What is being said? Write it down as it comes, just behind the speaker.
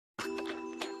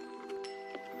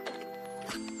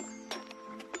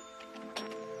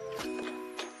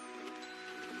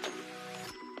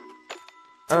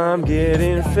I'm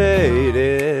getting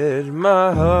faded,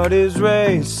 my heart is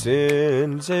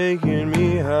racing, taking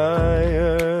me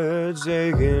higher,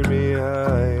 taking me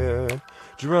higher.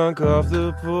 Drunk off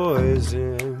the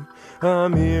poison,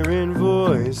 I'm hearing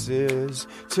voices,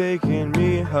 taking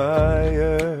me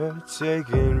higher,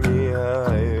 taking me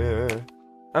higher.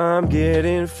 I'm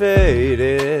getting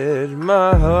faded,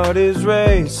 my heart is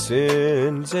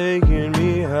racing, taking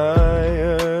me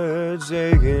higher,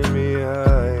 taking me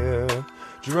higher.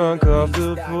 Drunk off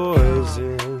the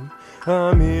poison,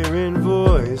 I'm hearing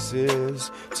voices,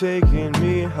 taking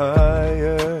me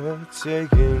higher,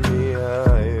 taking me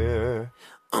higher.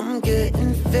 I'm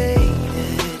getting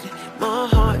faded, my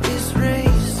heart is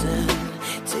racing,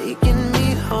 taking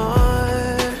me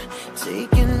higher,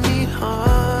 taking me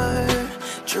higher.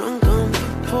 Drunk on the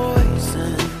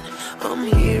poison, I'm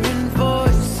hearing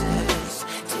voices,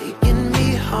 taking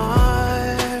me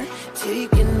higher,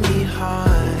 taking me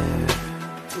higher.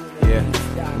 Yeah,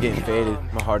 I'm getting faded,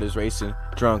 my heart is racing.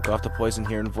 Drunk off the poison,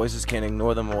 hearing voices, can't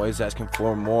ignore them, always asking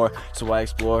for more. So I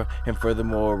explore, and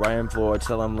furthermore, I implore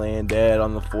till I'm laying dead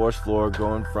on the forest floor,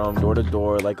 going from door to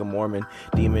door like a Mormon.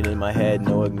 Demon in my head,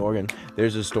 no ignoring.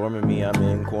 There's a storm in me, I'm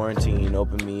in quarantine.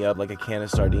 Open me up like a can of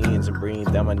sardines and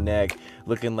breathe down my neck,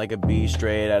 looking like a bee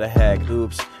straight out of heck.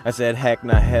 Oops, I said heck,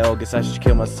 not hell. Guess I should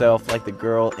kill myself like the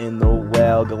girl in the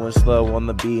well. Going slow on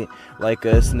the beat like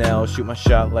a snail. Shoot my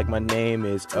shot like my name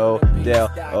is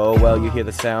Odell. Oh well, you hear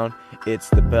the sound? It's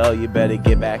the bell. You better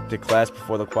get back to class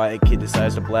before the quiet kid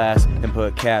decides to blast and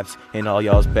put caps in all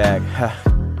y'all's bag.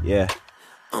 Ha, yeah.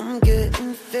 I'm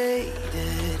getting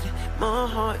faded, my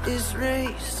heart is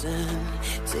racing,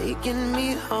 taking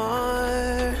me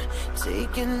higher,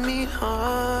 taking me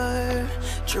higher.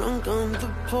 Drunk on the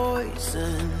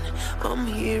poison, I'm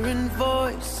hearing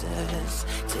voices,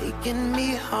 taking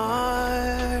me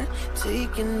higher,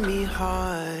 taking me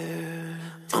higher.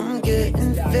 I'm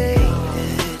getting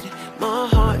faded, my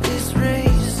heart is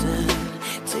racing,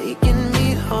 taking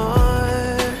me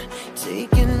higher,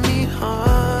 taking me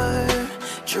higher.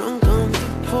 Drunk on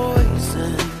the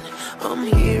poison, I'm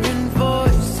hearing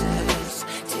voices,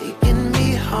 taking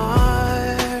me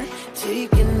higher,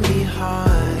 taking me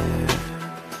higher.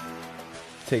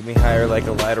 Take me higher like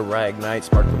a lighter, I ignite,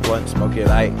 spark the blunt, smoke it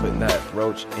light, put that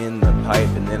roach in the pipe,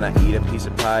 and then I eat a piece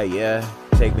of pie, yeah.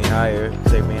 Take me higher,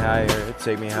 take me higher,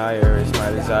 take me higher, it's my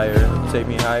desire. Take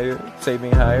me higher, take me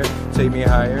higher, take me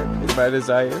higher, it's my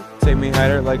desire. Take me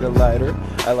higher like a lighter,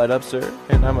 I light up, sir,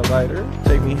 and I'm a lighter.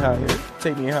 Take me higher,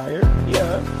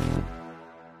 yeah.